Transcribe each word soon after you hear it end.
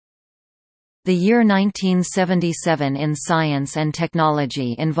The year 1977 in science and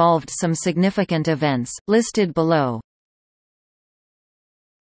technology involved some significant events, listed below.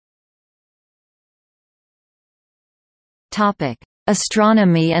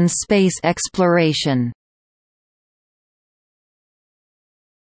 Astronomy and space exploration.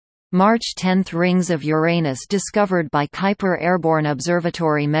 March 10 – Rings of Uranus discovered by Kuiper Airborne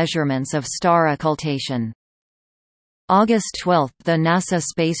Observatory. Measurements of star occultation. August 12 – The NASA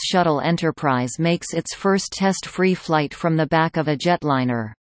Space Shuttle Enterprise makes its first test-free flight from the back of a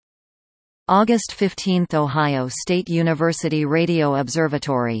jetliner. August 15 – Ohio State University Radio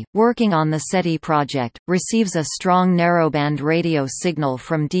Observatory, working on the SETI project, receives a strong narrowband radio signal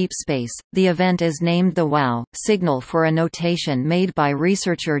from deep space. The event is named the WOW! Signal for a notation made by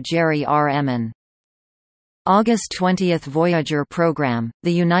researcher Jerry R. Emin. August 20 – Voyager program,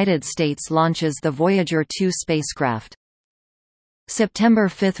 the United States launches the Voyager 2 spacecraft. September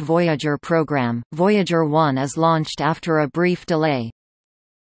 5 – Voyager program, Voyager 1 is launched after a brief delay.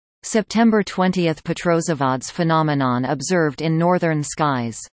 September 20 – Petrozavodsk phenomenon observed in northern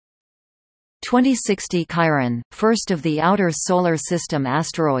skies. 2060 Chiron, first of the outer solar system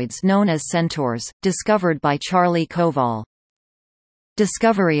asteroids known as centaurs, discovered by Charlie Koval.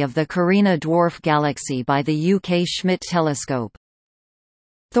 Discovery of the Carina dwarf galaxy by the UK Schmidt telescope.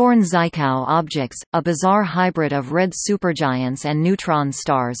 Thorne-Zwickau objects, a bizarre hybrid of red supergiants and neutron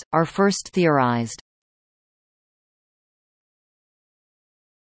stars, are first theorized.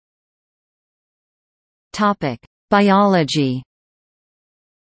 Biology.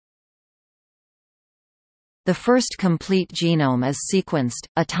 The first complete genome is sequenced,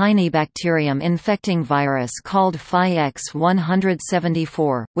 a tiny bacterium-infecting virus called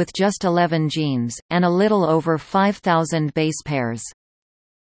Phi-X174, with just 11 genes, and a little over 5,000 base pairs.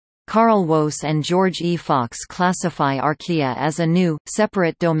 Carl Woese and George E. Fox classify archaea as a new,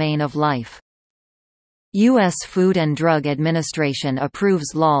 separate domain of life. U.S. Food and Drug Administration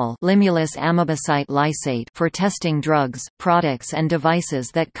approves LAL, Limulus amoebocyte lysate, for testing drugs, products and devices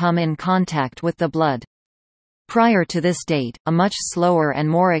that come in contact with the blood. Prior to this date, a much slower and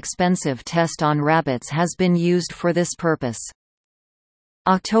more expensive test on rabbits has been used for this purpose.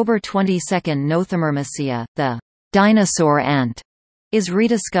 October 22 – Nothamurmacea, the dinosaur ant, is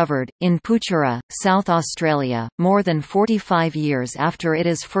rediscovered, in Poochera, South Australia, more than 45 years after it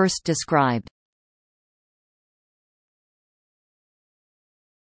is first described.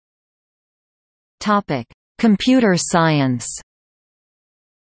 Computer science.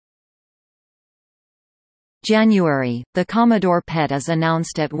 January – The Commodore PET is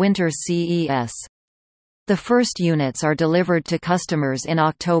announced at Winter CES. The first units are delivered to customers in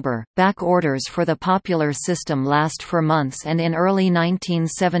October. Back orders for the popular system last for months, and in early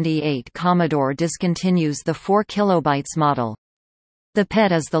 1978 Commodore discontinues the 4 kilobytes model. The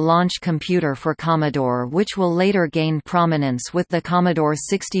PET is the launch computer for Commodore, which will later gain prominence with the Commodore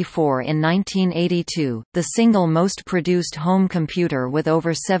 64 in 1982, the single most produced home computer with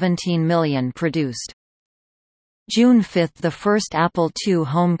over 17 million produced. June 5 – The first Apple II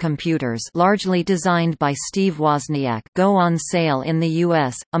home computers, largely designed by Steve Wozniak, go on sale in the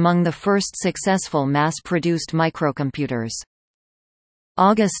U.S., among the first successful mass-produced microcomputers.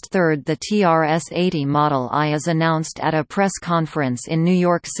 August 3 – The TRS-80 Model I is announced at a press conference in New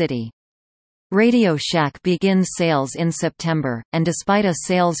York City. Radio Shack begins sales in September, and despite a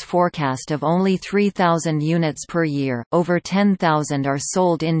sales forecast of only 3,000 units per year, over 10,000 are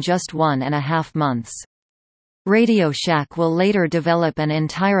sold in just 1.5 months. Radio Shack will later develop an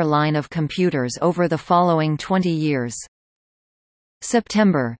entire line of computers over the following 20 years.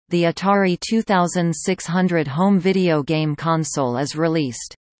 September – The Atari 2600 home video game console is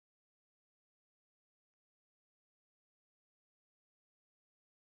released.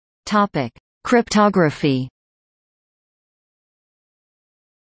 Cryptography.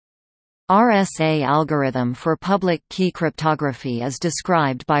 RSA algorithm for public key cryptography is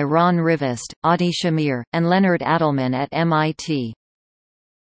described by Ron Rivest, Adi Shamir, and Leonard Adelman at MIT.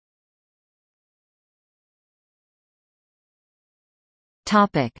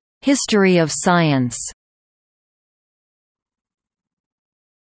 History of science.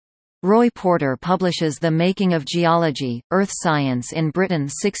 Roy Porter publishes The Making of Geology, Earth Science in Britain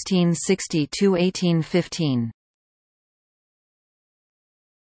 1660–1815.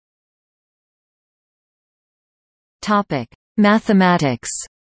 Mathematics.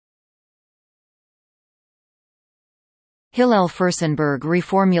 Hillel Furstenberg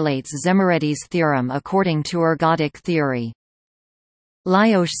reformulates Zemureti's theorem according to ergodic theory.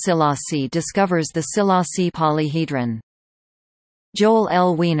 Lajos Szilasi discovers the Szilasi polyhedron. Joel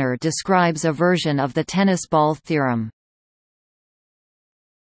L. Wiener describes a version of the tennis ball theorem.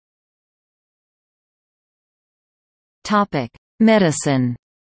 Medicine.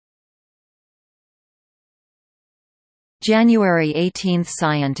 January 18 –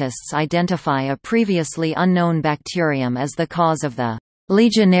 Scientists identify a previously unknown bacterium as the cause of the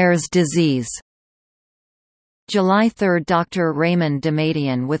Legionnaire's disease. July 3 – Dr. Raymond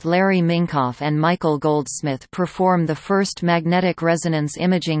Damadian with Larry Minkoff and Michael Goldsmith perform the first magnetic resonance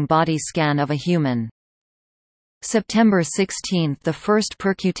imaging body scan of a human. September 16 – The first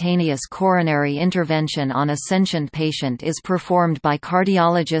percutaneous coronary intervention on a sentient patient is performed by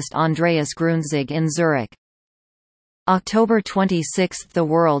cardiologist Andreas Grunzig in Zurich. October 26 – The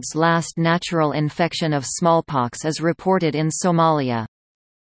world's last natural infection of smallpox is reported in Somalia.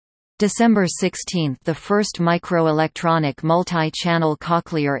 December 16 – The first microelectronic multi-channel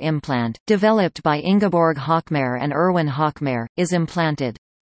cochlear implant, developed by Ingeborg Hochmer and Erwin Hochmer, is implanted.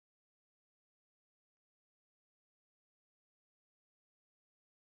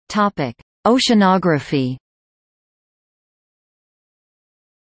 Oceanography.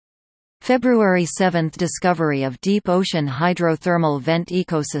 February 7 – Discovery of deep ocean hydrothermal vent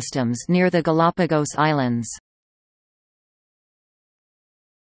ecosystems near the Galapagos Islands.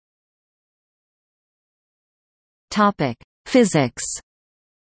 Physics.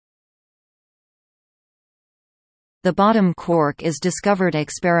 The bottom quark is discovered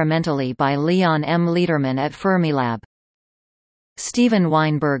experimentally by Leon M. Lederman at Fermilab. Steven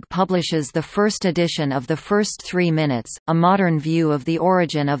Weinberg publishes the first edition of The First 3 Minutes, a modern view of the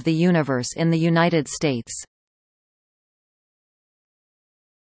origin of the universe in the United States.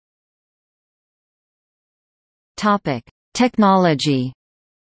 Technology.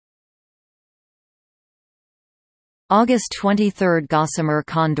 August 23 – Gossamer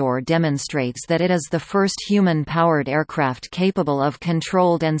Condor demonstrates that it is the first human-powered aircraft capable of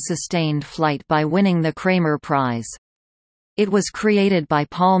controlled and sustained flight by winning the Kramer Prize. It was created by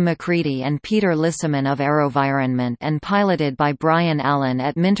Paul MacCready and Peter Lissaman of AeroVironment and piloted by Brian Allen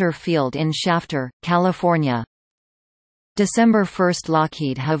at Minter Field in Shafter, California. December 1 –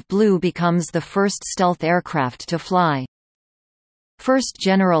 Lockheed Have Blue becomes the first stealth aircraft to fly. First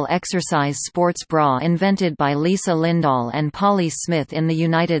general exercise sports bra invented by Lisa Lindahl and Polly Smith in the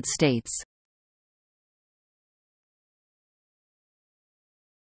United States.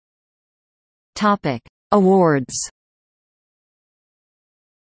 Awards.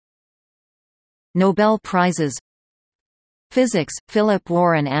 Nobel Prizes. Physics, Philip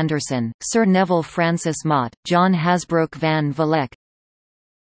Warren Anderson, Sir Neville Francis Mott, John Hasbrouck van Vleck.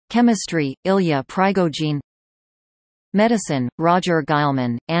 Chemistry, Ilya Prigogine. Medicine, Roger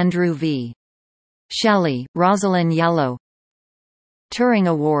Geilman, Andrew V. Shalley, Rosalind Yallow. Turing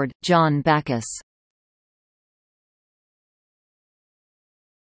Award, John Backus.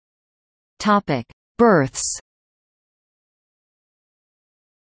 Births.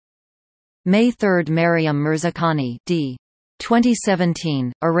 May 3 – Maryam Mirzakhani d.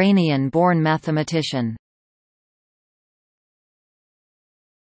 2017, Iranian-born mathematician.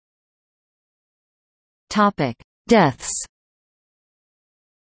 Deaths.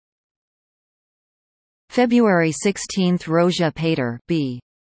 February 16 – Rózsa Péter b.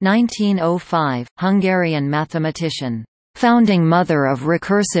 1905, Hungarian mathematician. Founding mother of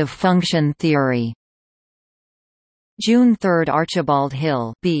recursive function theory. June 3 – Archibald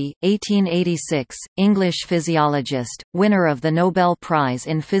Hill b. 1886, English physiologist, winner of the Nobel Prize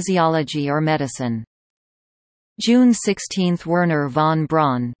in Physiology or Medicine. June 16 – Werner von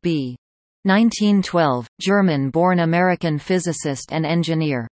Braun b. 1912, German-born American physicist and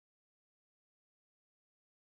engineer.